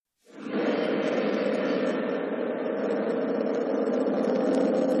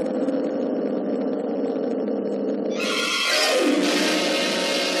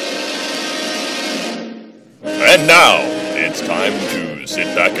And now, it's time to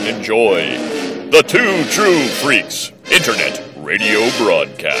sit back and enjoy the Two True Freaks Internet Radio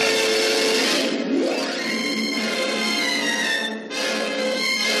Broadcast.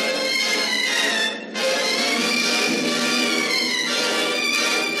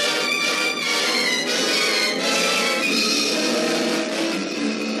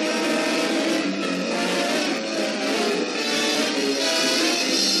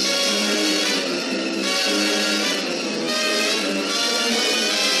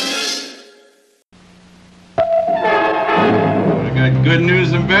 Good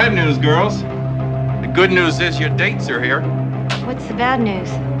news and bad news, girls. The good news is your dates are here. What's the bad news?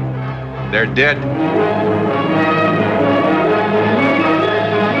 They're dead.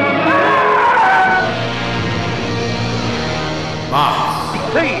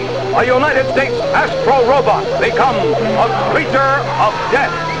 See, a United States Astro Robot become a creature of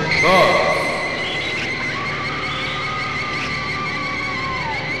death.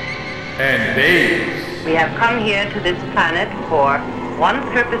 And babes. We have come here to this planet for one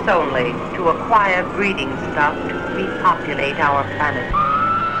purpose only, to acquire breeding stock to repopulate our planet.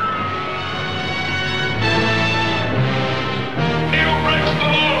 He who breaks the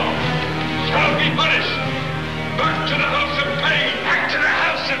law shall be punished. Back to the house of pain. Back to the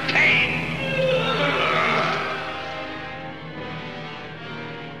house of pain.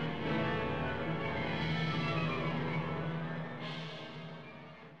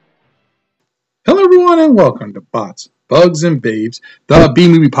 Hello, everyone, and welcome to Bots, Bugs, and Babes, the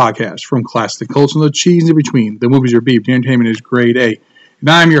B-Movie Podcast from classic culture and the cheese in between. The movies are beef, the entertainment is grade A. And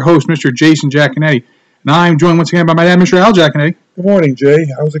I'm your host, Mr. Jason Giaconetti, and I'm joined once again by my dad, Mr. Al Giaconetti. Good morning, Jay.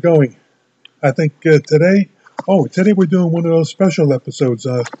 How's it going? I think today we're doing one of those special episodes.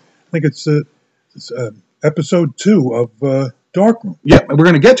 I think it's episode 2 of Darkroom. Yep, and we're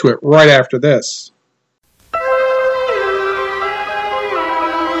going to get to it right after this.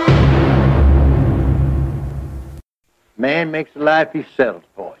 Man makes the life he settles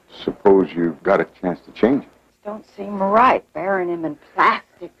for. Suppose you've got a chance to change it. Don't seem right, burying him in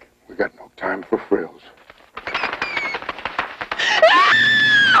plastic. We got no time for frills.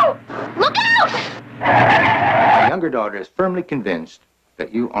 No! Look out! My younger daughter is firmly convinced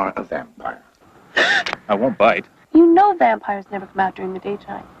that you are a vampire. I won't bite. You know vampires never come out during the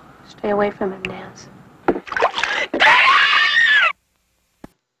daytime. Stay away from him, Nance.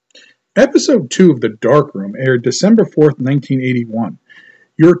 Episode 2 of The Darkroom aired December 4th, 1981.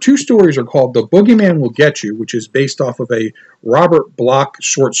 Your two stories are called The Boogeyman Will Get You, which is based off of a Robert Bloch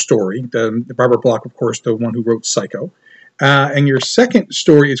short story. Robert Bloch, of course, the one who wrote Psycho. And your second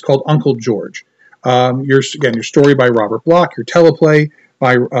story is called Uncle George. Your story by Robert Bloch. Your teleplay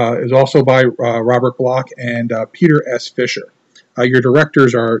is also by Robert Bloch and Peter S. Fisher. Your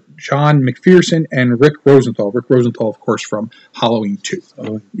directors are John McPherson and Rick Rosenthal. Rick Rosenthal, of course, from Halloween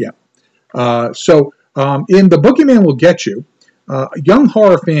 2. Yeah. So in The Boogeyman Will Get You, young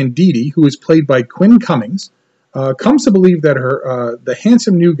horror fan Dee Dee, who is played by Quinn Cummings, comes to believe that the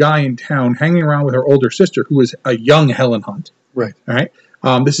handsome new guy in town hanging around with her older sister, who is a young Helen Hunt. Right. All right.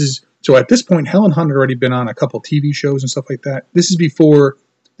 So at this point, Helen Hunt had already been on a couple TV shows and stuff like that. This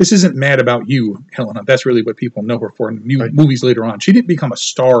isn't Mad About You, Helen Hunt. That's really what people know her for in movies later on. She didn't become a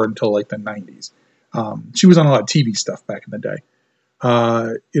star until like the 90s. She was on a lot of TV stuff back in the day.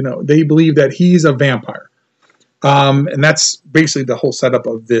 They believe that he's a vampire. And that's basically the whole setup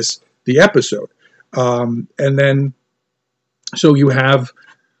of the episode. And then, so you have,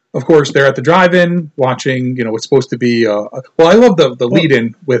 of course, they're at the drive-in watching, what's supposed to be, I love the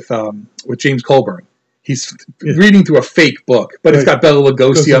lead-in with James Colburn. He's reading through a fake book, but it's got Bela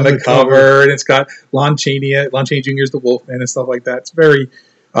Lugosi on the cover, and it's got Lon Chaney Jr. as the Wolfman and stuff like that. It's very,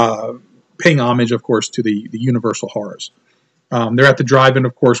 paying homage, of course, to the Universal horrors. They're at the drive-in,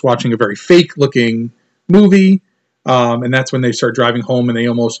 of course, watching a very fake-looking movie, and that's when they start driving home, and they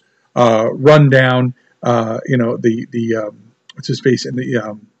almost run down, what's his face, and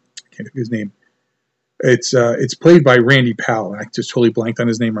I can't think of his name. It's played by Randy Powell. I just totally blanked on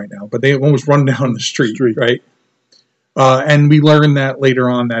his name right now, but they almost run down the street. Right? And we learn that later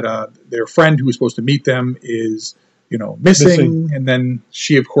on that their friend who was supposed to meet them is, missing, and then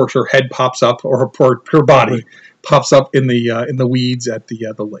she, of course, her head pops up, or her body pops up in the weeds at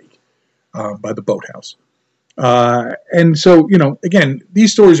the lake by the boathouse. And so, again,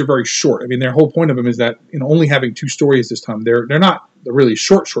 these stories are very short. I mean, their whole point of them is that, only having 2 stories this time, they're not the really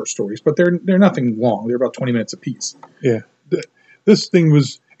short stories, but they're nothing long. They're about 20 minutes apiece. Yeah. This thing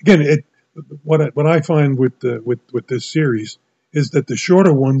was, again, what I find with this series is that the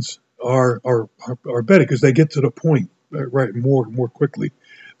shorter ones are better because they get to the point right more quickly.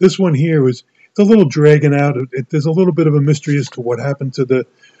 This one here it's a little dragging out. There's a little bit of a mystery as to what happened to the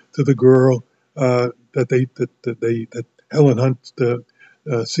girl that Helen Hunt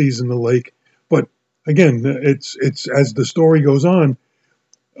sees in the lake. But again, it's as the story goes on.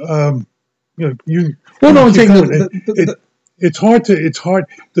 It's hard. They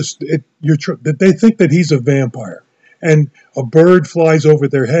think that he's a vampire, and a bird flies over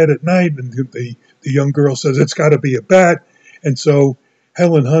their head at night, and the young girl says it's got to be a bat, and so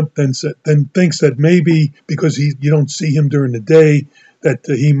Helen Hunt then thinks that maybe because you don't see him during the day, that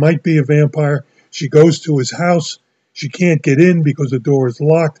he might be a vampire. She goes to his house. She can't get in because the door is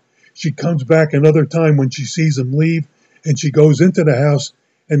locked. She comes back another time when she sees him leave, and she goes into the house,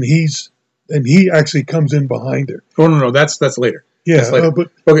 and he actually comes in behind her. Oh no, that's later. Yeah, that's later.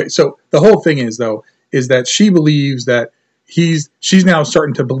 Okay. So the whole thing is that she believes that she's now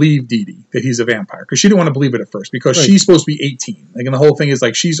starting to believe Dee Dee that he's a vampire because she didn't want to believe it at first because she's supposed to be 18. Like, and the whole thing is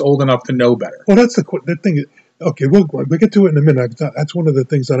like she's old enough to know better. Well, that's the thing. Okay, we'll get to it in a minute. That's one of the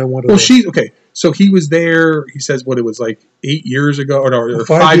things that I wanted. Well, okay. So he was there. He says what it was like 8 years ago, or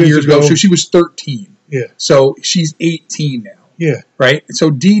 5 years ago. So she was 13. Yeah. So she's 18 now. Yeah. Right.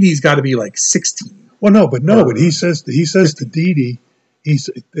 So Dee Dee's got to be like 16. Well, but he says to Dee Dee, he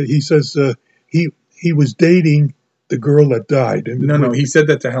says he was dating the girl that died. No, he said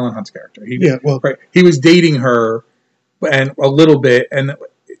that to Helen Hunt's character. Right. He was dating her, and a little bit, and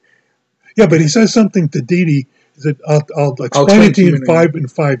yeah, but he says something to Dee Dee that I'll explain it to you in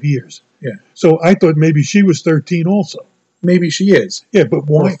 5 years. Yeah. So I thought maybe she was 13 also. Maybe she is. Yeah, but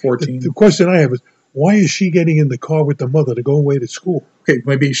why? Or 14. The question I have is, why is she getting in the car with the mother to go away to school? Okay,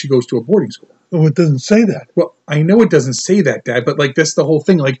 maybe she goes to a boarding school. Oh, it doesn't say that. Well, I know it doesn't say that, Dad, but like that's the whole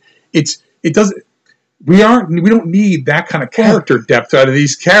thing. Like it doesn't. We don't need that kind of character depth out of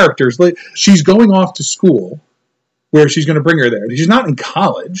these characters. Like, she's going off to school, where she's going to bring her there. She's not in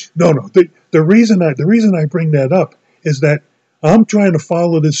college. No. The reason I bring that up is that I'm trying to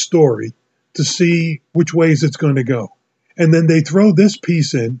follow this story to see which ways it's going to go, and then they throw this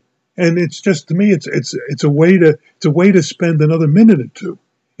piece in, and it's just, to me, it's a way to spend another minute or two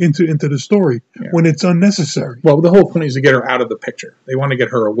into the story when it's unnecessary. Well, the whole point is to get her out of the picture. They want to get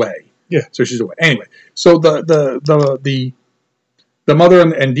her away. Yeah. So she's away. Anyway, so the mother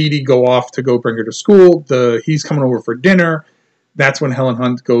and Dee Dee go off to go bring her to school. He's coming over for dinner. That's when Helen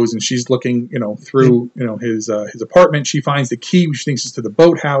Hunt goes and she's looking, through, his apartment. She finds the key, which she thinks is to the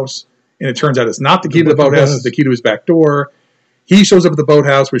boathouse, and it turns out it's not the key to the boathouse. It's the key to his back door. He shows up at the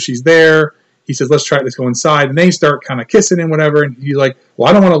boathouse where she's there. He says, "Let's go inside," and they start kind of kissing and whatever. And he's like, "Well,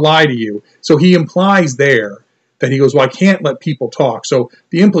 I don't want to lie to you." So he implies there that he goes, "Well, I can't let people talk." So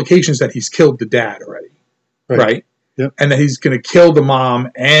the implication is that he's killed the dad already, right? Yep. And that he's going to kill the mom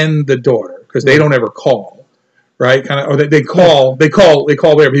and the daughter because they don't ever call, right? Or they call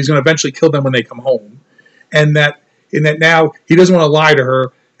whatever. He's going to eventually kill them when they come home, and that now he doesn't want to lie to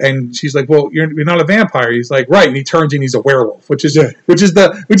her. And she's like, "Well, you're not a vampire." He's like, "Right." And he turns and he's a werewolf, which is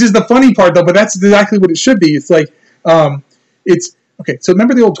the funny part though. But that's exactly what it should be. It's like, it's okay. So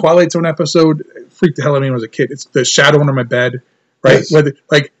remember the old Twilight Zone episode? It freaked the hell out of me when I was a kid. It's the shadow under my bed, right? Yes. Where the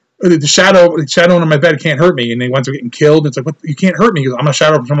shadow under my bed can't hurt me, and they winds up getting killed. It's like, "What? You can't hurt me because I'm a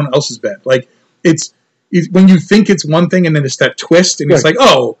shadow from someone else's bed." Like it's when you think it's one thing, and then it's that twist, and it's like,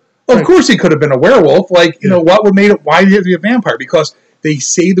 "Oh, of course he could have been a werewolf." Like what would made it? Why did he have to be a vampire? Because they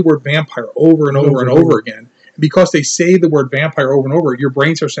say the word vampire over and over and over again. And because they say the word vampire over and over, your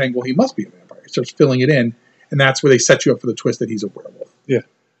brain starts saying, well, he must be a vampire. It starts filling it in. And that's where they set you up for the twist that he's a werewolf. Yeah.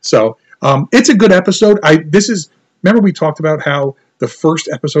 So it's a good episode. Remember we talked about how the first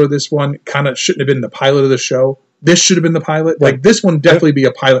episode of this one kind of shouldn't have been the pilot of the show. This should have been the pilot. Right. Like this one definitely be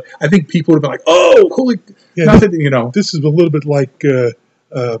a pilot. I think people would have been like, oh, holy. This is a little bit like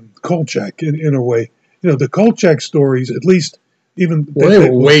Kolchak in a way. The Kolchak stories, at least, even they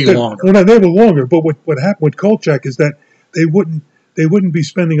were way longer. Well, no, they were longer. But what happened with Kolchak is that they wouldn't be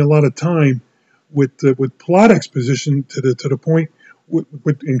spending a lot of time with plot exposition to the point.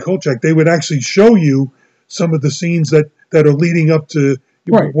 In Kolchak, they would actually show you some of the scenes that are leading up to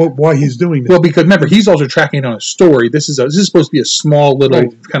why he's doing this. Well, because remember, he's also tracking on a story. This is supposed to be a small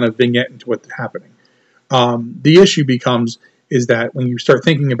little kind of vignette into what's happening. The issue is that when you start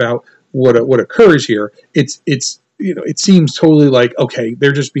thinking about what occurs here, it seems totally like, okay,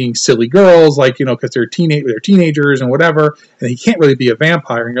 they're just being silly girls, like, because they're teenagers and whatever, and he can't really be a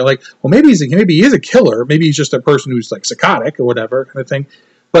vampire. And you're like, well, maybe he is a killer. Maybe he's just a person who's like psychotic or whatever kind of thing.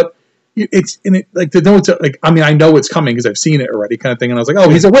 But I know it's coming because I've seen it already kind of thing. And I was like, oh,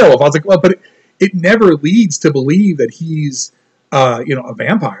 he's a werewolf. I was like, well, but it never leads to believe that he's, a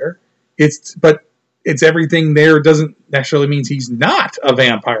vampire. But it's everything there doesn't necessarily means he's not a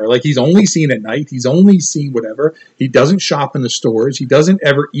vampire. Like, he's only seen at night. He's only seen whatever. He doesn't shop in the stores. He doesn't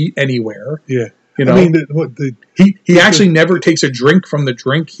ever eat anywhere. Yeah. You know, I mean, he actually never takes a drink from the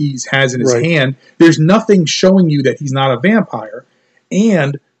drink he has in his hand. There's nothing showing you that he's not a vampire.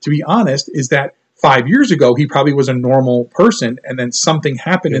 And to be honest, is that 5 years ago he probably was a normal person, and then something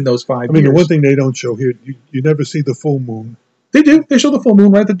happened in those 5 years. I mean, the one thing they don't show here, you never see the full moon. They do. They show the full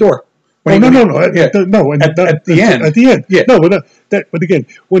moon right at the door. No. At the end. At the end. Yeah. No, but again,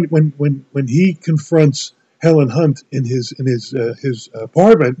 when he confronts Helen Hunt in his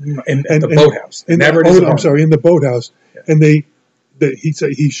apartment in the boathouse. In the boathouse, and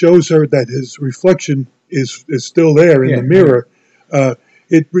he shows her that his reflection is still there in the mirror.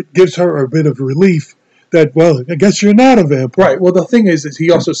 It gives her a bit of relief that, well, I guess you're not a vampire. Right. Well, the thing is he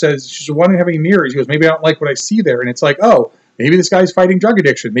also says, she said, why don't you have any mirrors? He goes, maybe I don't like what I see there. And it's like, oh, maybe this guy's fighting drug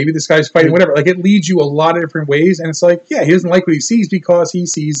addiction. Maybe this guy's fighting whatever. Like, it leads you a lot of different ways. And it's like, yeah, he doesn't like what he sees because he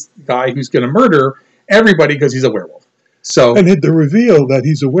sees the guy who's going to murder everybody because he's a werewolf. So, and the reveal that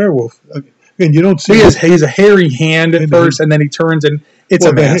he's a werewolf, and you don't see. He has a hairy hand at first, and then he turns, and it's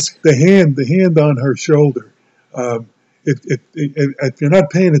a mask. The hand on her shoulder. If you're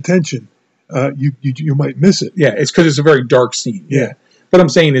not paying attention, you might miss it. Yeah, it's because it's a very dark scene. Yeah. What I'm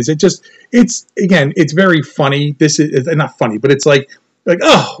saying is, it's very funny. This is not funny, but it's like at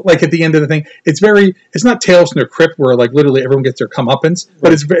the end of the thing, it's not Tales from the Crypt where like literally everyone gets their comeuppance,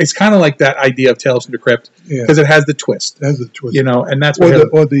 but it's kind of like that idea of Tales from the Crypt because it has the twist. It has the twist, you know, and that's or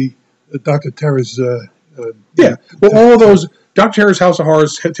the Dr. Terra's. All those Dr. Terra's House of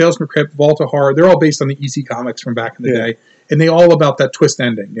Horrors, Tales from the Crypt, Vault of Horror, they're all based on the EC comics from back in the day, and they all about that twist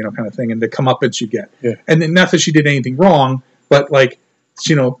ending, you know, kind of thing, and the comeuppance you get. Yeah. And then not that she did anything wrong, but like,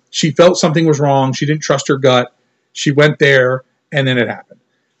 you know, she felt something was wrong. She didn't trust her gut. She went there, and then it happened.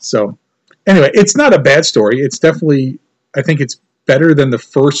 So, anyway, it's not a bad story. It's definitely, I think it's better than the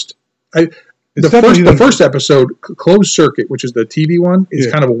first. The first episode, Closed Circuit, which is the TV one,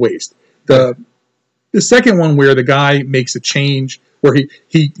 is kind of a waste. The second one, where the guy makes a change, where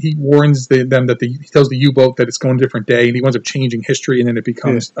he warns them that he tells the U-boat that it's going a different day, and he winds up changing history, and then it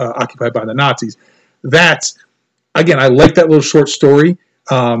becomes occupied by the Nazis. That's, again, I like that little short story,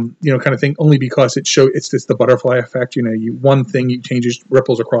 kind of thing, only because it's just the butterfly effect. You know, one thing changes,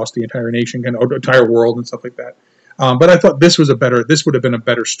 ripples across the entire nation, or entire world, and stuff like that. But I thought this would have been a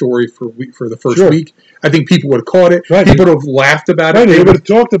better story for the first week. I think people would have caught it. Right. People would have laughed about it. They would have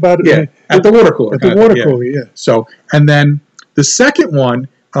talked about it. Yeah, at the water cooler. Yeah. So, and then the second one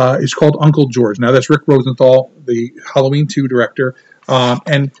is called Uncle George. Now, that's Rick Rosenthal, the Halloween 2 director.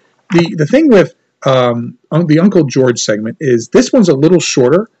 And the thing with the Uncle George segment is this one's a little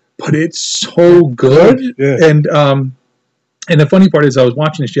shorter, but it's so good. Yeah. And the funny part is I was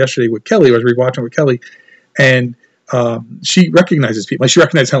watching this yesterday with Kelly. I was rewatching with Kelly, and she recognizes people. Like, she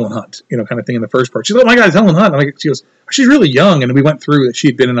recognized Helen Hunt, you know, kind of thing in the first part. She's like, oh my God, it's Helen Hunt. And she goes, she's really young. And we went through that. She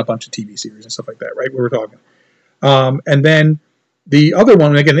had been in a bunch of TV series and stuff like that, right? We were talking. And then the other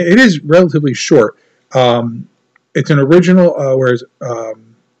one, again, it is relatively short. It's an original, whereas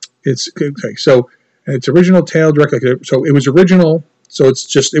it's, okay, so it's original tale directly. So it was original. So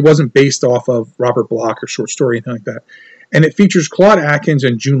it wasn't based off of Robert Bloch or short story, anything like that. And it features Claude Atkins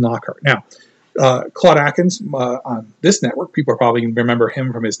and June Lockhart. Now, Claude Atkins on this network, people probably remember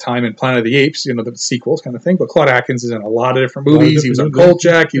him from his time in Planet of the Apes, you know, the sequels kind of thing. But Claude Atkins is in a lot of different movies. He was on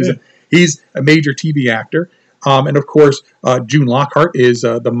Kolchak. He's a major TV actor. And of course, June Lockhart is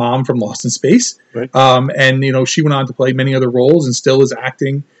the mom from Lost in Space. Right. And, you know, she went on to play many other roles and still is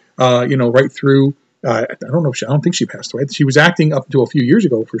acting, right through. I don't think she passed away. She was acting up until a few years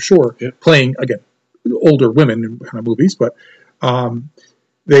ago for sure, playing, again, older women in kind of movies. But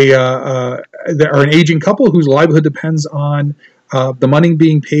they are an aging couple whose livelihood depends on the money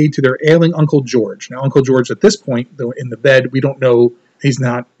being paid to their ailing Uncle George. Now, Uncle George at this point, though, in the bed, we don't know. He's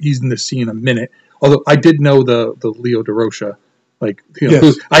in the scene in a minute. Although I did know the Leo DeRocha, like, you know,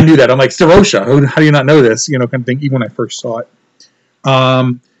 yes. I knew that. I'm like, DeRocha, how do you not know this? You know, kind of thing, even when I first saw it.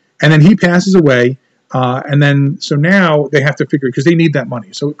 And then he passes away. And then, so now they have to figure, because they need that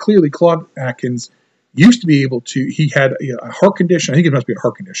money. So clearly Claude Atkins used to be able to, he had a heart condition. I think it must be a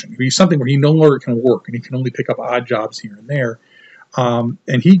heart condition. He's something where he no longer can work and he can only pick up odd jobs here and there.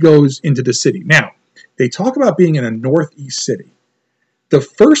 And he goes into the city. Now, they talk about being in a northeast city. The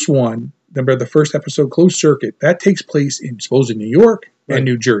first one, remember the first episode, Closed Circuit, that takes place in supposedly New York and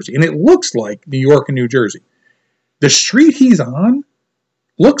New Jersey. And it looks like New York and New Jersey. The street he's on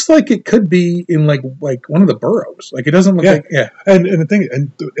looks like it could be in like one of the boroughs. Like it doesn't look like And the thing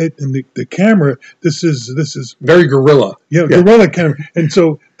and the camera, this is very guerrilla. Yeah, guerrilla camera. And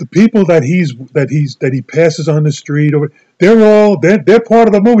so the people that he passes on the street, or they're part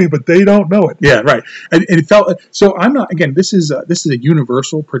of the movie, but they don't know it. Yeah, right. And it felt so. I'm not again. This is a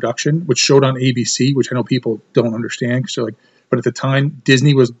Universal production, which showed on ABC, which I know people don't understand. So like, but at the time,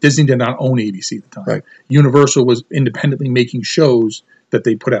 Disney did not own ABC at the time. Right. Universal was independently making shows that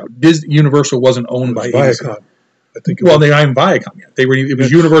they put out. Universal wasn't owned by ABC. Viacom. I think. They aren't Viacom yet. It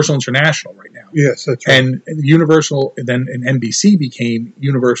was Universal International right now. Yes, that's right. And Universal, and then NBC became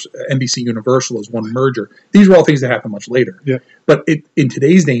Universal. NBC Universal as one merger. These were all things that happened much later. Yeah. But in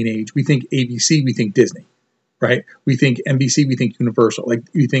today's day and age, we think ABC, we think Disney, right? We think NBC, we think Universal. Like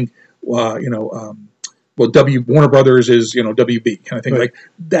we think, Warner Brothers is WB kind of thing. Right. Like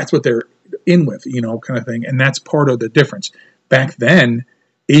that's what they're in with, kind of thing. And that's part of the difference. Back then,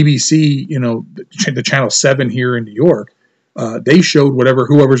 ABC, the Channel 7 here in New York, they showed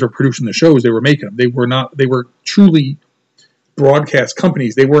whoever's were producing the shows, they were making them. They were truly broadcast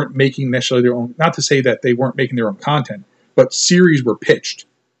companies. They weren't making necessarily their own, not to say that they weren't making their own content, but series were pitched.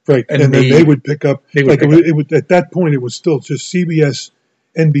 Right. And then they would pick up, it would, at that point, it was still just CBS,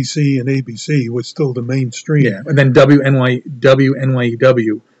 NBC, and ABC was still the mainstream. Yeah. And then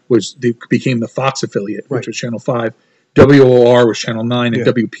WNYW became the Fox affiliate, which was Channel 5. WOR was Channel 9 and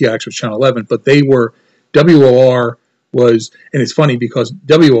WPX was Channel 11, but WOR was, and it's funny because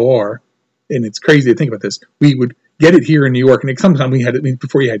WOR, and it's crazy to think about this, we would get it here in New York, and sometimes we had it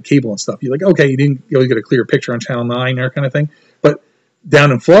before you had cable and stuff. You're like, okay, you always get a clear picture on Channel 9 or kind of thing, but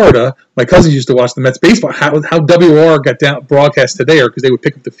down in Florida, my cousins used to watch the Mets baseball. How WOR got broadcast to there because they would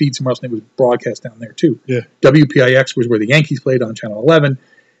pick up the feed somewhere else and it was broadcast down there too. Yeah. WPIX was where the Yankees played on Channel 11,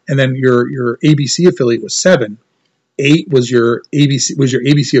 and then your ABC affiliate was 7. 8 was your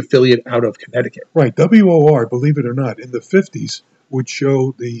ABC affiliate out of Connecticut. Right. WOR, believe it or not, in the 50s would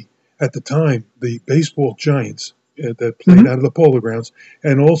show at the time the baseball giants that played out of the Polo Grounds,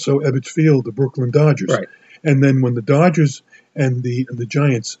 and also Ebbets Field, the Brooklyn Dodgers. Right. And then when the Dodgers and the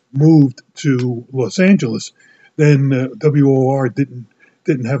Giants moved to Los Angeles, then WOR didn't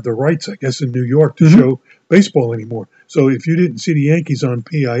have the rights, I guess, in New York to show baseball anymore. So if you didn't see the Yankees on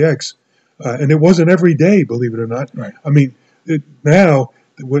PIX, and it wasn't every day, believe it or not. Right. I mean, now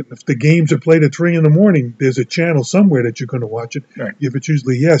if the games are played at 3 a.m, there's a channel somewhere that you're going to watch it. Right. If it's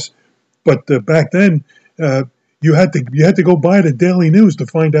usually yes, but back then you had to go buy the Daily News to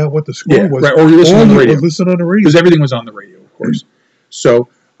find out what the score was, right. Or you listen on the radio. Listen on the radio because everything was on the radio, of course. So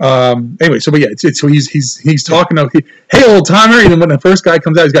anyway, so he's talking to hey old timer, and when the first guy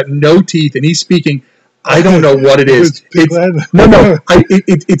comes out, he's got no teeth and he's speaking. I don't know what it is.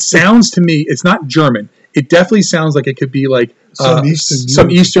 It sounds to me, it's not German. It definitely sounds like it could be like some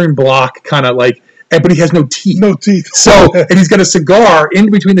Eastern Bloc kind of like, but he has no teeth. No teeth. So, and he's got a cigar in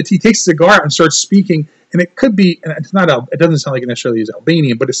between the teeth, takes a cigar out and starts speaking. And it could be, and it doesn't sound like it necessarily is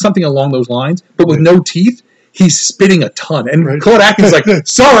Albanian, but it's something along those lines. But with no teeth, he's spitting a ton. And Claude Atkins is like,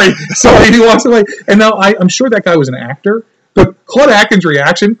 sorry, and he walks away. And now I'm sure that guy was an actor. But Claude Atkins'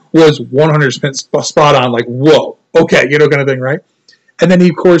 reaction was 100% spot on, like, whoa, okay, kind of thing, right? And then,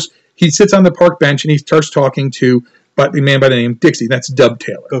 he sits on the park bench and he starts talking to the man by the name Dixie. That's Dub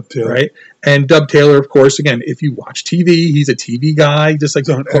Taylor. Right? And Dub Taylor, of course, again, if you watch TV, he's a TV guy, just like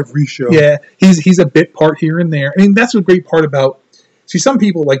on every show. Yeah, he's a bit part here and there. I mean, that's a great part about, some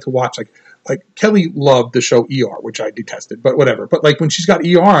people like to watch, like Kelly loved the show ER, which I detested, but whatever. But like when she's got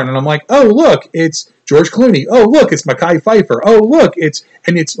ER on, and I'm like, oh look, it's George Clooney. Oh look, it's Mekhi Phifer. Oh look, it's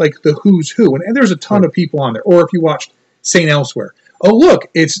like the who's who, and there's a ton of people on there. Or if you watched St. Elsewhere, oh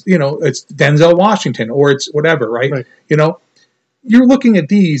look, it's it's Denzel Washington, or it's whatever, right? You're looking at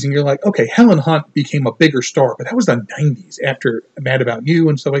these and you're like, okay, Helen Hunt became a bigger star, but that was the 90s after Mad About You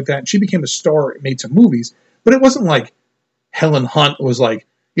and stuff like that. And she became a star, made some movies, but it wasn't like Helen Hunt was like,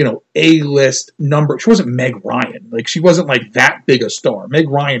 A-list number. She wasn't Meg Ryan. Like, she wasn't like that big a star. Meg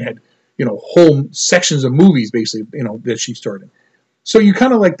Ryan had, whole sections of movies basically, that she started. So you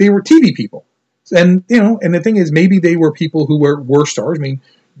kind of like, they were TV people. And, and the thing is, maybe they were people who were stars. I mean,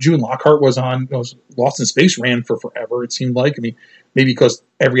 June Lockhart was on, Lost in Space ran for forever, it seemed like. I mean, maybe because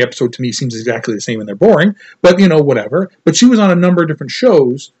every episode to me seems exactly the same and they're boring, but, whatever. But she was on a number of different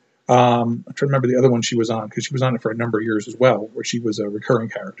shows. I'm trying to remember the other one she was on, because she was on it for a number of years as well, where she was a recurring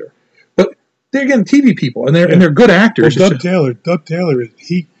character. But they're, again, TV people, and they're good actors. Well, Dub Taylor,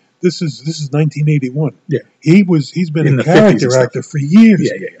 this is 1981. Yeah, he's been a character actor for years.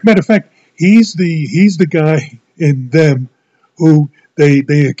 Yeah. Matter of fact, he's the guy in Them who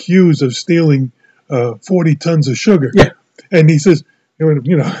they accuse of stealing 40 tons of sugar. Yeah, and he says,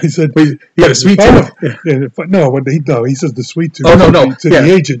 He said he had a sweet tooth. He says the sweet tooth. Oh, no. The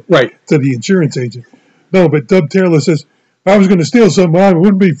agent, right? To the insurance agent. No, but Dub Taylor says, if I was going to steal something, it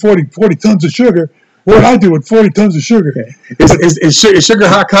wouldn't be 40 tons of sugar. What would I do with 40 tons of sugar? Is sugar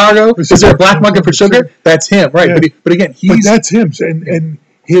hot cargo? Is there a black market for sugar? That's him, right? Yeah. But again, that's him, and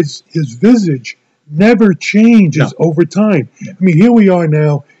his visage never changes over time. I mean, here we are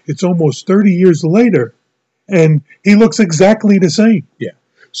now. It's almost 30 years later, and he looks exactly the same. Yeah.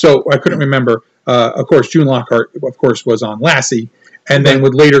 So I couldn't remember. Of course, June Lockhart, of course, was on Lassie, and then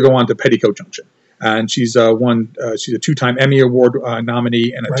would later go on to Petticoat Junction. And she's she's a 2-time Emmy Award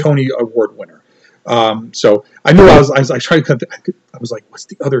nominee and a Tony Award winner. So I knew I was trying to. I was like, what's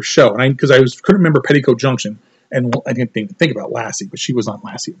the other show? And because I couldn't remember Petticoat Junction, and I didn't think about Lassie, but she was on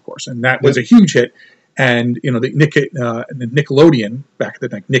Lassie, of course, and that was a huge hit. And the Nickelodeon back at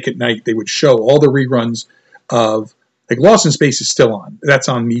the Nick at Night, they would show all the reruns of Lost in Space is still on. That's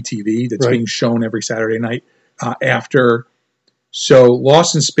on MeTV. That's being shown every Saturday night after. So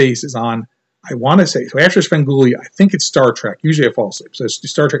Lost in Space is on. I want to say so after Svengoolie, I think it's Star Trek. Usually I fall asleep. So it's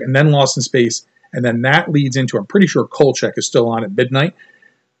Star Trek and then Lost in Space. And then that leads into, I'm pretty sure Kolchak is still on at midnight.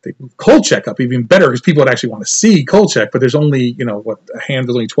 They move Kolchak up even better because people would actually want to see Kolchak, but there's only, there's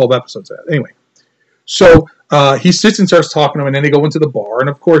only 12 episodes of that. Anyway. So he sits and starts talking to him, and then they go into the bar. And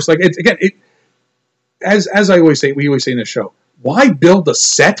of course, as I always say, we always say in the show, why build a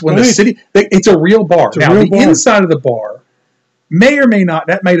set when the city, it's a real bar. Inside of the bar may or may not,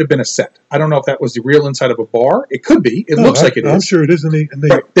 that might have been a set. I don't know if that was the real inside of a bar. It could be. It looks like it is. I'm sure it is. And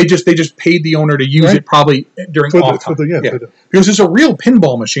they just paid the owner to use it probably during off time. Because there's a real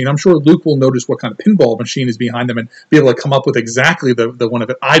pinball machine. I'm sure Luke will notice what kind of pinball machine is behind them and be able to come up with exactly the one of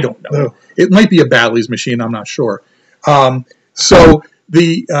it. I don't know. No. It might be a Badley's machine. I'm not sure. So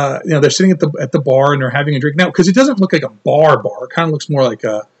they're sitting at the bar and they're having a drink now because it doesn't look like a bar. It kind of looks more like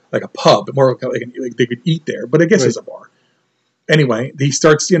a pub, more like they could eat there, but I guess it's a bar. Anyway, he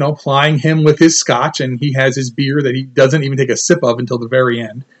starts, plying him with his scotch, and he has his beer that he doesn't even take a sip of until the very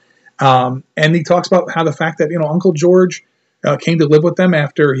end. And he talks about how the fact that, Uncle George came to live with them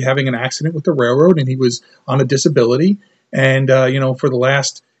after having an accident with the railroad, and he was on a disability. And, for the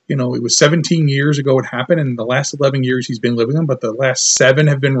last, it was 17 years ago it happened, and the last 11 years he's been living with them, but the last 7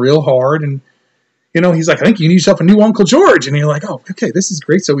 have been real hard. And, he's like, I think you need yourself a new Uncle George. And you're like, oh, okay, this is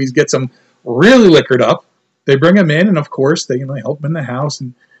great. So he gets him really liquored up. They bring him in, and of course, they help him in the house,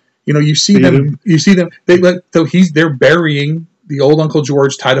 and you see them. They're burying the old Uncle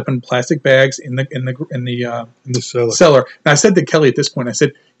George tied up in plastic bags in the cellar. And I said to Kelly at this point, I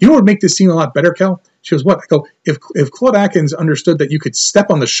said, you know what would make this scene a lot better, Kel? She goes, what? I go, if Claude Atkins understood that you could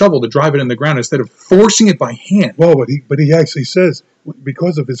step on the shovel to drive it in the ground instead of forcing it by hand. Well, but he actually says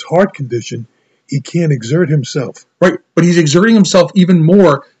because of his heart condition, he can't exert himself. Right, but he's exerting himself even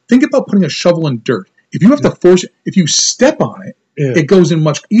more. Think about putting a shovel in dirt. If you have to force it, if you step on it, it goes in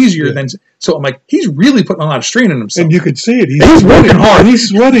much easier than. So I'm like, he's really putting a lot of strain on himself. And you could see it. He's working hard. He's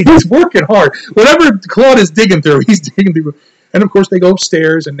sweating. He's working hard. Whatever Claude is digging through, he's digging through. And of course, they go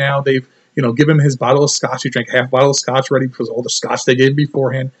upstairs, and now they've give him his bottle of scotch. He drank half a bottle of scotch ready because all the scotch they gave him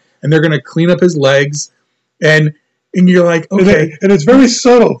beforehand, and they're going to clean up his legs, and you're like, okay, and it's very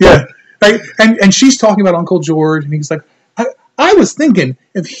subtle. Yeah, right. And she's talking about Uncle George, and he's like, I was thinking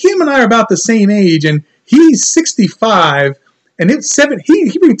if him and I are about the same age and he's 65 and it's 7,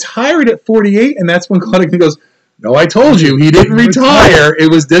 he retired at 48, and that's when Claude goes, no, I told you he didn't retire. It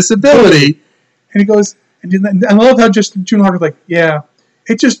was disability. And he goes, and I love how just June Harper's like, yeah,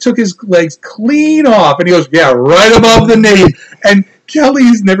 it just took his legs clean off. And he goes, yeah, right above the knee. And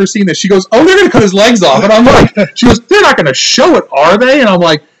Kelly's never seen this. She goes, oh, they're going to cut his legs off. And I'm like, she goes, they're not going to show it, are they? And I'm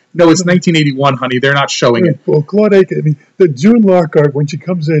like, no, it's 1981, honey. They're not showing it. Well, Claude Atkins, the June Lockhart, when she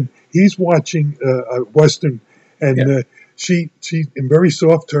comes in, he's watching a Western, and she in very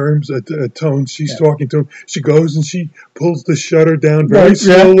soft tones, she's talking to him. She goes and she pulls the shutter down very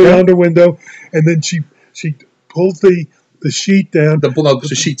slowly on the window, and then she pulls the sheet down.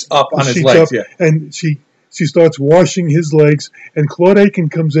 The sheet's up on his legs, and she starts washing his legs, and Claude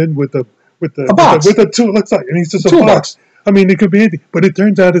Atkins comes in with a box. with a tool. Looks like, and he's just a box. I mean, it could be anything, but it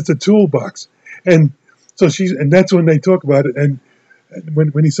turns out it's a toolbox. And so and that's when they talk about it. And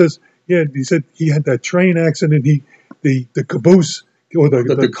when he says, he said he had that train accident. The caboose or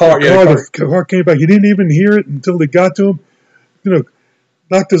the car came back. He didn't even hear it until they got to him.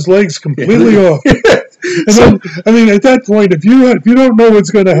 Knocked his legs completely off. And then, I mean, at that point, if you don't know what's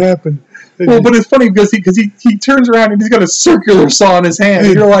going to happen. Well, but it's funny because he turns around and he's got a circular saw in his hand.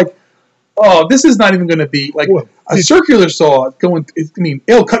 And you're like, oh, this is not even going to be like a circular saw going. I mean,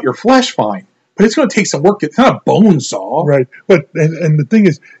 it'll cut your flesh fine, but it's going to take some work. It's not a bone saw, right? But and the thing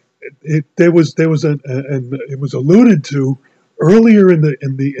is, it was and it was alluded to earlier in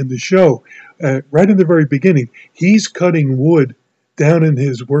the show, right in the very beginning. He's cutting wood down in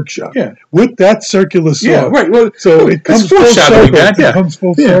his workshop, with that circular saw. Yeah, right. Well, so it comes full circle. That, It comes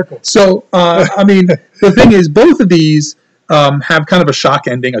full circle. So, I mean, the thing is, both of these have kind of a shock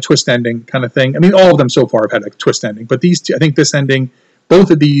ending, a twist ending kind of thing. I mean, all of them so far have had a twist ending, but these two, I think this ending,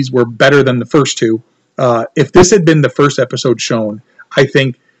 both of these were better than the first two. If this had been the first episode shown, I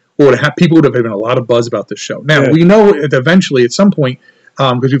think people would have been a lot of buzz about this show. Now, we know that eventually, at some point,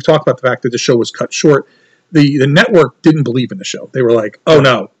 because we've talked about the fact that the show was cut short, the network didn't believe in the show. They were like, oh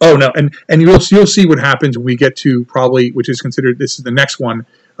no, and you'll see what happens when we get to probably, which is considered, this is the next one,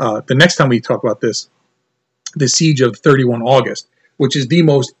 the next time we talk about this, the Siege of 31 August, which is the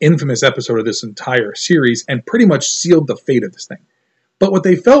most infamous episode of this entire series and pretty much sealed the fate of this thing. But what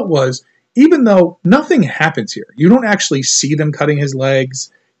they felt was, even though nothing happens here, you don't actually see them cutting his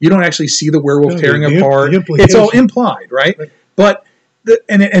legs, you don't actually see the werewolf tearing apart, it's all implied, right? But,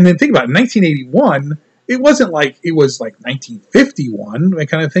 and then think about it, in 1981, it wasn't like it was like 1951, that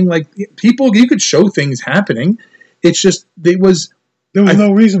kind of thing. Like, people, you could show things happening. It's just there was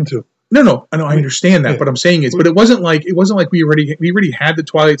no reason to. No, I understand that. What I'm saying is, but it wasn't like we already had the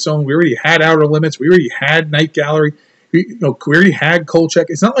Twilight Zone, we already had Outer Limits, we already had Night Gallery, we already had Kolchak.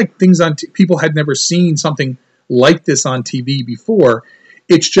 It's not like things on people had never seen something like this on TV before.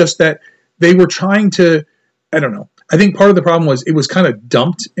 It's just that they were trying to, I don't know. I think part of the problem was it was kind of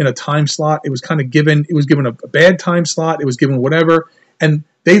dumped in a time slot. It was given a bad time slot. It was given whatever. And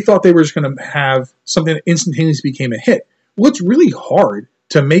they thought they were just going to have something that instantaneously became a hit. Well, it's really hard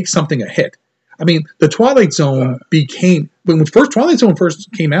to make something a hit. I mean, the Twilight Zone when Twilight Zone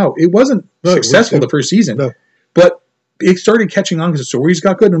first came out, it wasn't successful the first season. No. But it started catching on because the stories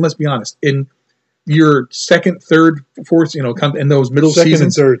got good. And let's be honest, in your second, third, fourth, in those middle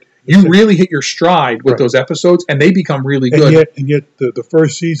seasons, you really hit your stride with those episodes, and they become really good. And yet the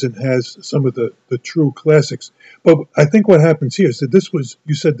first season has some of the true classics. But I think what happens here is that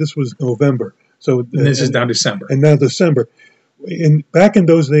you said this was November. So this is now December. And now December. Back in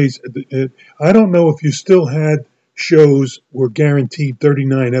those days, I don't know if you still had shows were guaranteed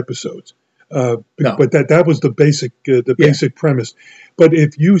 39 episodes. No. But that was the basic premise. But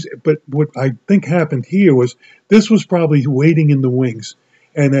what I think happened here was this was probably waiting in the wings.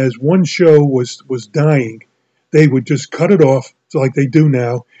 And as one show was dying, they would just cut it off like they do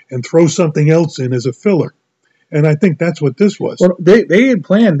now and throw something else in as a filler. And I think that's what this was. Well, they had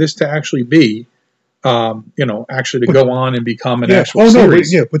planned this to actually be, actually to go on and become an actual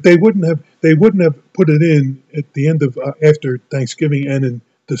series. But they wouldn't have put it in at the end of after Thanksgiving and in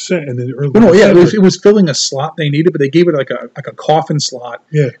the early. No, it was filling a slot they needed, but they gave it like a coffin slot.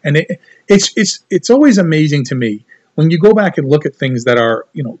 Yeah, and it's always amazing to me when you go back and look at things that are,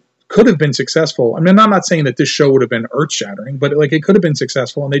 could have been successful. I mean, I'm not saying that this show would have been earth-shattering, but like it could have been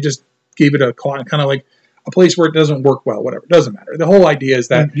successful, and they just gave it a kind of like a place where it doesn't work well, whatever. It doesn't matter. The whole idea is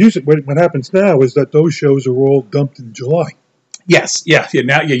that... What happens now is that those shows are all dumped in July. Yes, yeah.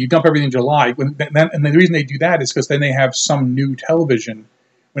 Now, you dump everything in July. And the reason they do that is because then they have some new television.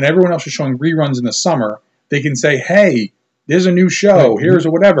 When everyone else is showing reruns in the summer, they can say, hey... There's a new show. Right. Here's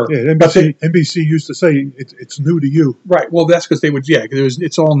a whatever. Yeah, NBC used to say it's new to you. Right. Well, that's because they would. Yeah,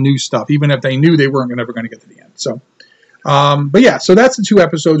 it's all new stuff. Even if they knew they weren't never going to get to the end. So, but yeah. So that's the two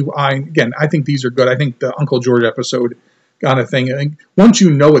episodes. I think these are good. I think the Uncle George episode kind of thing. I think once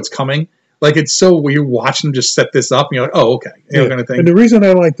you know it's coming, like it's so weird watching them just set this up, and you're like, oh, okay, kind of thing. And the reason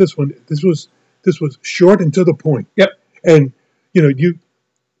I like this one, this was short and to the point. Yep. And you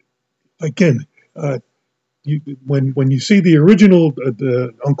again. When you see the original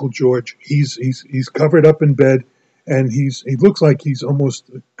Uncle George, he's covered up in bed, and he looks like he's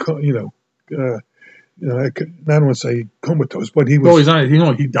almost I don't want to say comatose, but he was. Well, he's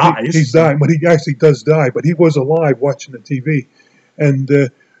not. He dies. He's dying, but he actually does die. But he was alive watching the TV,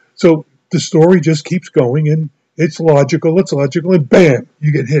 and so the story just keeps going, and it's logical, and bam,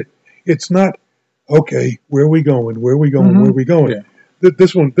 you get hit. It's not okay. Where are we going? Mm-hmm. Where are we going? Yeah.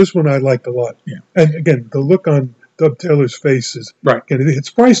 This one I liked a lot. Yeah. And again, the look on Dub Taylor's face is right. Again, it's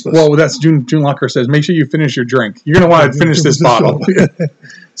priceless. Well, that's June Locker says. Make sure you finish your drink. You're going to want to finish this bottle.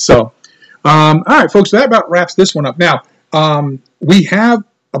 So, all right, folks. So that about wraps this one up. Now, we have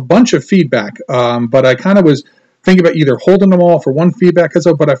a bunch of feedback, but I kind of was thinking about either holding them all for one feedback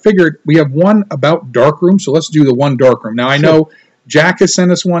episode. But I figured we have one about Darkroom, so let's do the one Darkroom. Now I know Jack has sent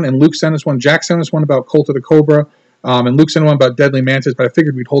us one, and Luke sent us one. Jack sent us one about Cult of the Cobra. And Luke sent one about Deadly Mantis, but I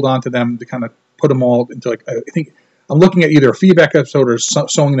figured we'd hold on to them to kind of put them all into I think I'm looking at either a feedback episode or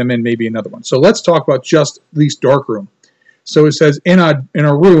sewing them in, maybe another one. So let's talk about just these Darkroom. So it says, in a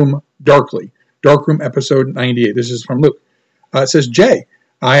room darkly, Darkroom episode 98. This is from Luke. It says, Jay,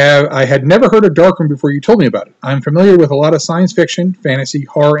 I had never heard of Darkroom before you told me about it. I'm familiar with a lot of science fiction, fantasy,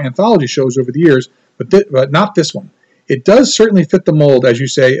 horror, anthology shows over the years, but not this one. It does certainly fit the mold, as you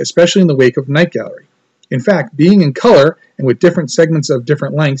say, especially in the wake of Night Gallery. In fact, being in color and with different segments of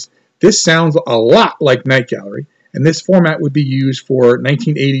different lengths, this sounds a lot like Night Gallery, and this format would be used for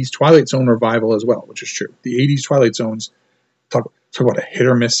 1980s Twilight Zone revival as well, which is true. The 80s Twilight Zones, talk about a hit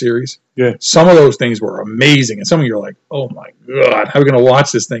or miss series. Yeah. Some of those things were amazing, and some of you are like, oh my God, how are we going to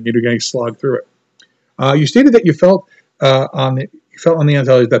watch this thing? You're going to slog through it. You stated that you felt on the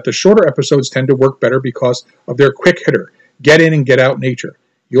anthology that the shorter episodes tend to work better because of their quick hitter, get in and get out nature.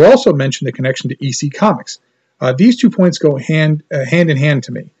 You also mentioned the connection to EC Comics. These 2 points go hand in hand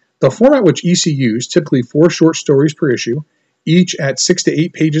to me. The format which EC used, typically 4 short stories per issue, each at 6 to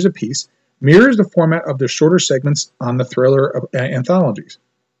 8 pages apiece, mirrors the format of the shorter segments on the thriller anthologies.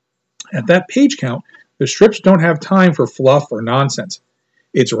 At that page count, the strips don't have time for fluff or nonsense.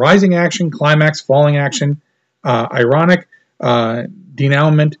 It's rising action, climax, falling action, ironic,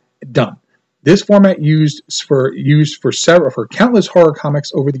 denouement, done. This format used for countless horror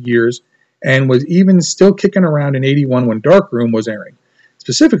comics over the years, and was even still kicking around in '81 when Darkroom was airing.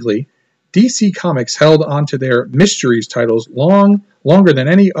 Specifically, DC Comics held onto their mysteries titles longer than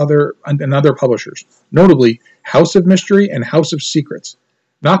any other publishers, notably House of Mystery and House of Secrets.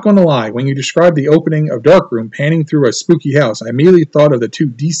 Not going to lie, when you described the opening of Darkroom panning through a spooky house, I immediately thought of the 2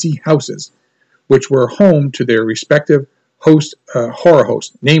 DC houses, which were home to their respective horror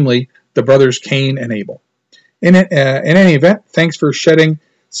hosts, namely the brothers Cain and Abel. In any event, thanks for shedding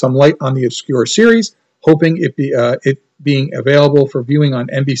some light on the obscure series. Hoping it being available for viewing on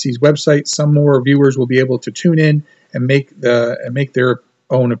NBC's website, some more viewers will be able to tune in and make their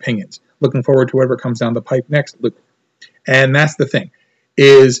own opinions. Looking forward to whatever comes down the pipe next, Luke. And that's the thing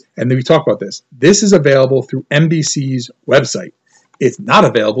and we talk about this. This is available through NBC's website. It's not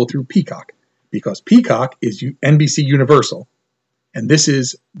available through Peacock because Peacock is NBC Universal, and this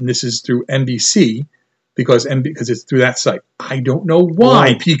is through NBC because it's through that site. I don't know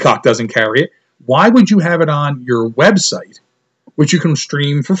why Peacock doesn't carry it. Why would you have it on your website, which you can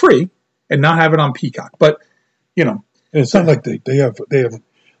stream for free, and not have it on Peacock? But and it's not like they have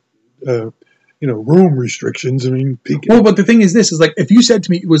room restrictions. I mean, Peacock. Well, but the thing is, this is like if you said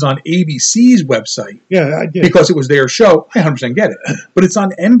to me it was on ABC's website, because it was their show, I 100% get it. But it's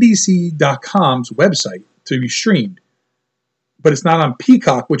on NBC.com's website to be streamed, but it's not on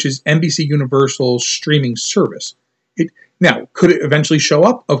Peacock, which is NBC Universal's streaming service. Now, could it eventually show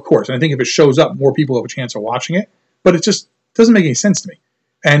up? Of course. And I think if it shows up, more people have a chance of watching it. But it just doesn't make any sense to me.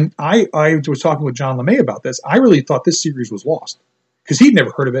 And I was talking with John LeMay about this. I really thought this series was lost because he'd never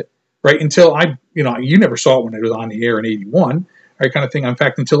heard of it, right? Until you never saw it when it was on the air in '81, right? Kind of thing. In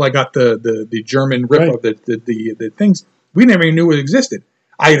fact, until I got the German rip of the things, we never even knew it existed.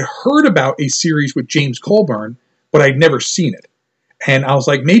 I had heard about a series with James Colburn, but I'd never seen it. And I was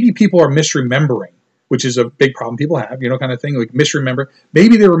like, maybe people are misremembering, which is a big problem people have, kind of thing, like misremember.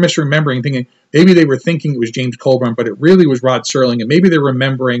 Maybe they were misremembering, maybe they were thinking it was James Colburn, but it really was Rod Serling. And maybe they're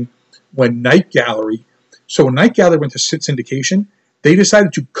remembering when Night Gallery went to syndication, they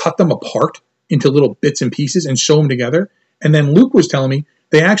decided to cut them apart into little bits and pieces and sew them together. And then Luke was telling me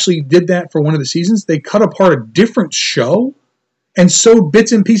they actually did that for one of the seasons. They cut apart a different show and sewed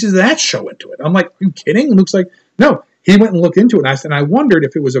bits and pieces of that show into it. I'm like, are you kidding? And Luke's like, no. He went and looked into it, and I wondered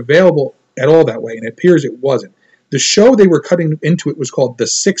if it was available at all that way, and it appears it wasn't. The show they were cutting into it was called The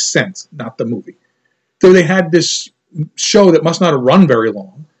Sixth Sense, not the movie. So they had this show that must not have run very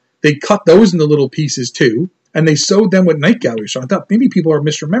long. They cut those into little pieces too, and they sewed them with Night Gallery. So I thought maybe people are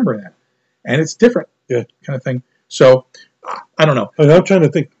misremembering that, and it's different, kind of thing. So I don't know. I'm trying to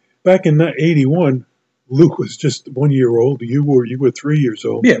think. Back in '81, Luke was just 1 year old. You were 3 years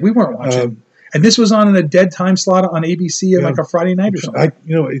old. Yeah, we weren't watching. And this was on in a dead time slot on ABC like a Friday night or something.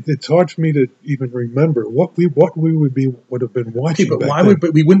 It's hard for me to even remember what we would have been watching. Okay,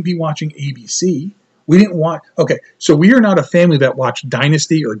 but we wouldn't be watching ABC. We didn't watch. Okay, so we are not a family that watched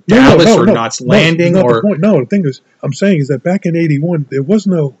Dynasty or Dallas or Knots Landing or. No, the thing is, I'm saying is that back in '81 there was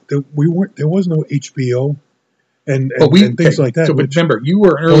no HBO and things like that. So, but remember, you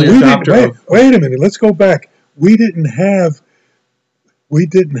were an early adopter. Wait a minute. Let's go back. We didn't have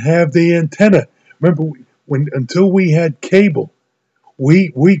the antenna. Remember, until we had cable,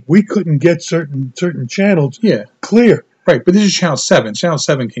 we couldn't get certain channels clear. Right, but this is Channel 7. Channel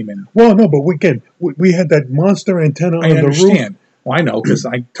 7 came in. Well, no, but we had that monster antenna on the roof. Well, I know because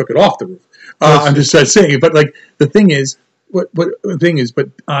I took it off the roof. I'm just saying. But like the thing is, but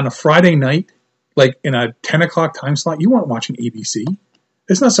on a Friday night, like in a 10 o'clock time slot, you weren't watching ABC.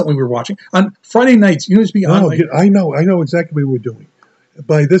 It's not something we were watching on Friday nights. You know, to be honest, I know exactly what we're doing.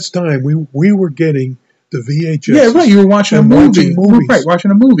 By this time, we were getting the VHS. Yeah, right. You were watching a movie. Movies. Right,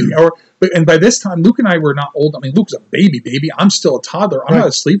 watching a movie. And by this time, Luke and I were not old. I mean, Luke's a baby. I'm still a toddler. I'm not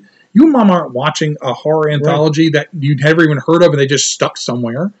asleep. You and Mom aren't watching a horror anthology that you'd never even heard of and they just stuck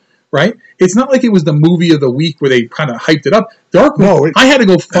somewhere, right? It's not like it was the movie of the week where they kind of hyped it up. Dark Room, I had to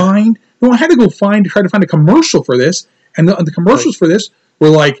go find, try to find a commercial for this. And the commercials for this were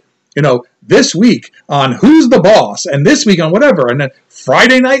like, you know, this week on Who's the Boss and this week on whatever. And then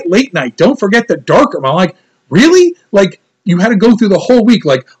Friday night, late night. Don't forget the Dark Room. I'm like, really? Like, you had to go through the whole week,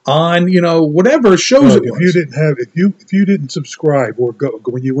 like on, you know, whatever shows it was. If you didn't subscribe or go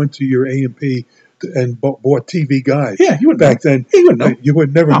when you went to your A&P and bought TV Guide, you would back then, you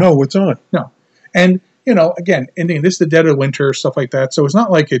would never know what's on. No, and you know, again, this is the dead of winter, stuff like that. So it's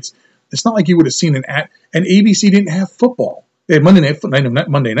not like you would have seen an ad. And ABC didn't have football. They had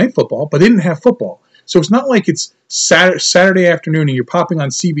Monday night football, but they didn't have football. So it's not like it's Saturday afternoon and you're popping on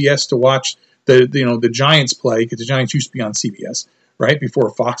CBS to watch the Giants play, because the Giants used to be on CBS, right, before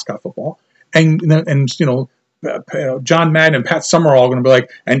Fox got football. And John Madden and Pat Summerall are going to be like,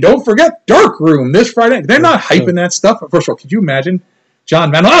 and don't forget Dark Room this Friday. They're not hyping that stuff. First of all, could you imagine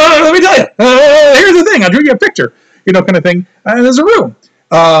John Madden? Let me tell you, here's the thing. I'll give you a picture, kind of thing. And there's a room,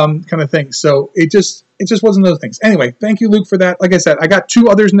 kind of thing. So it just wasn't those things. Anyway, thank you, Luke, for that. Like I said, I got 2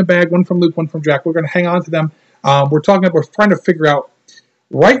 others in the bag, one from Luke, one from Jack. We're going to hang on to them. We're trying to figure out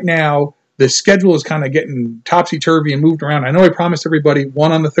right now. The schedule is kind of getting topsy-turvy and moved around. I know I promised everybody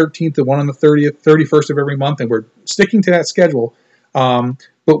one on the 13th and one on the 30th, 31st of every month, and we're sticking to that schedule. But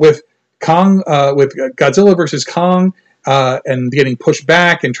with with Godzilla versus Kong, and getting pushed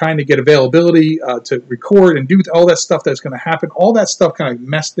back and trying to get availability to record and do all that stuff that's going to happen, all that stuff kind of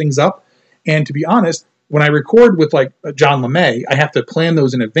messed things up. And to be honest, when I record with like John LeMay, I have to plan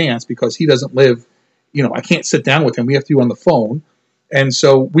those in advance because he doesn't live, I can't sit down with him. We have to do on the phone. And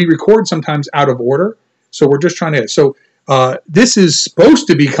so we record sometimes out of order. So we're just trying to. So this is supposed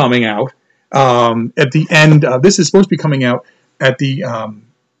to be coming out at the end. This is supposed to be coming out at the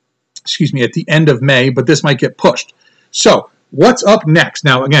at the end of May, but this might get pushed. So what's up next?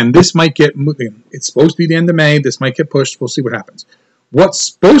 Now again, this might get. It's supposed to be the end of May. This might get pushed. We'll see what happens. What's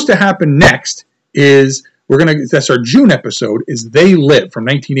supposed to happen next is that's our June episode. Is They Live from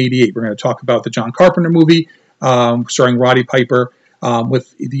 1988. We're going to talk about the John Carpenter movie starring Roddy Piper.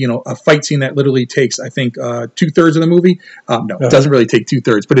 With a fight scene that literally takes, I think, 2/3 of the movie. It doesn't really take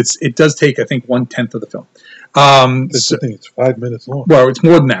 2/3, but it does take, I think, 1/10 of the film. I think it's 5 minutes long. Well, it's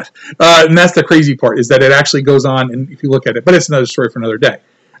more than that, and that's the crazy part is that it actually goes on. And if you look at it, but it's another story for another day.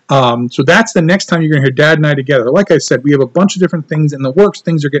 So that's the next time you're going to hear Dad and I together. Like I said, we have a bunch of different things in the works.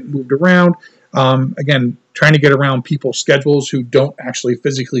 Things are getting moved around. Again, trying to get around people's schedules who don't actually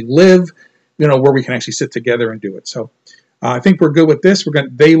physically live, where we can actually sit together and do it. So. I think we're good with this. We're going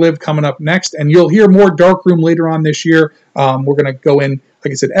They Live coming up next, and you'll hear more Dark Room later on this year. We're going to go in,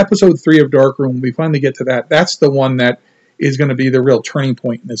 like I said, episode 3 of Dark Room. When we finally get to that, that's the one that is going to be the real turning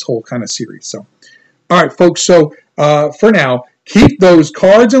point in this whole kind of series. So, all right, folks. So for now, keep those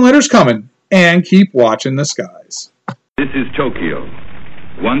cards and letters coming, and keep watching the skies. This is Tokyo,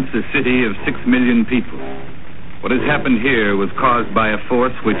 once a city of 6 million people. What has happened here was caused by a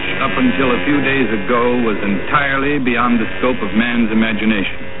force which, up until a few days ago, was entirely beyond the scope of man's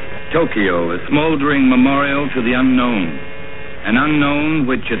imagination. Tokyo, a smoldering memorial to the unknown. An unknown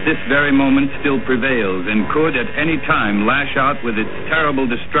which at this very moment still prevails and could at any time lash out with its terrible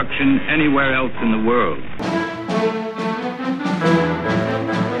destruction anywhere else in the world.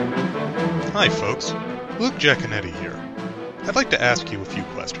 Hi folks, Luke Giaconetti here. I'd like to ask you a few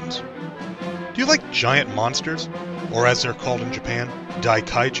questions. Do you like giant monsters, or as they're called in Japan,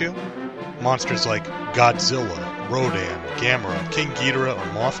 Daikaiju? Monsters like Godzilla, Rodan, Gamera, King Ghidorah, or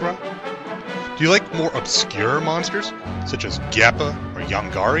Mothra? Do you like more obscure monsters, such as Gappa or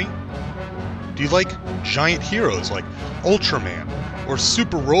Yongari? Do you like giant heroes like Ultraman, or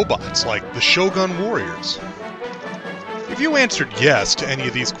super robots like the Shogun Warriors? If you answered yes to any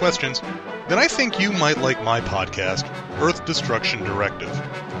of these questions, then I think you might like my podcast, Earth Destruction Directive.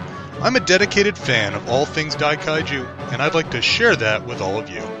 I'm a dedicated fan of all things Daikaiju, and I'd like to share that with all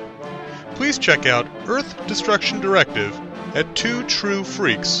of you. Please check out Earth Destruction Directive at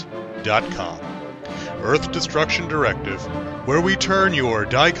twotruefreaks.com. Earth Destruction Directive, where we turn your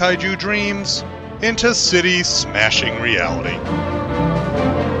Daikaiju dreams into city-smashing reality.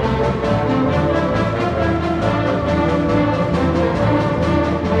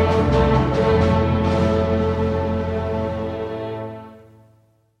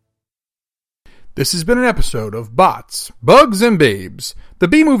 This has been an episode of Bots, Bugs, and Babes, the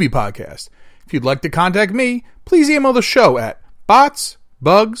B-Movie Podcast. If you'd like to contact me, please email the show at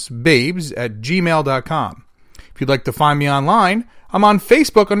botsbugsbabes@gmail.com. If you'd like to find me online, I'm on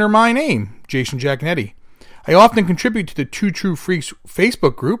Facebook under my name, Jason Giaconetti. I often contribute to the Two True Freaks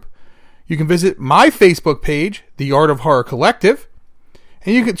Facebook group. You can visit my Facebook page, The Art of Horror Collective,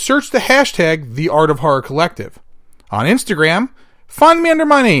 and you can search the hashtag The Art of Horror Collective. On Instagram, find me under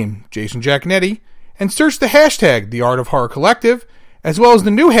my name, Jason Giaconetti, and search the hashtag The Art of Horror Collective, as well as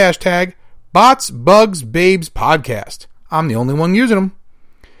the new hashtag Bots, Bugs, Babes Podcast. I'm the only one using them.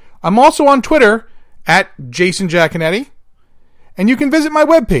 I'm also on Twitter at Jason Giaconetti, and you can visit my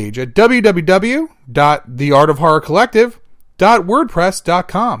webpage at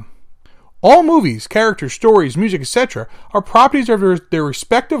www.theartofhorrorcollective.wordpress.com. All movies, characters, stories, music, etc. are properties of their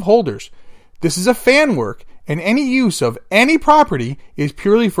respective holders. This is a fan work, and any use of any property is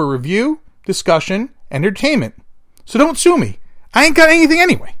purely for review, discussion, entertainment. So don't sue me. I ain't got anything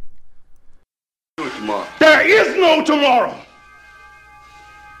anyway. There is no tomorrow.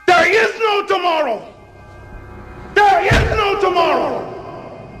 There is no tomorrow. There is no tomorrow.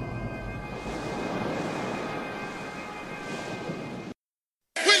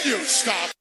 Will you stop?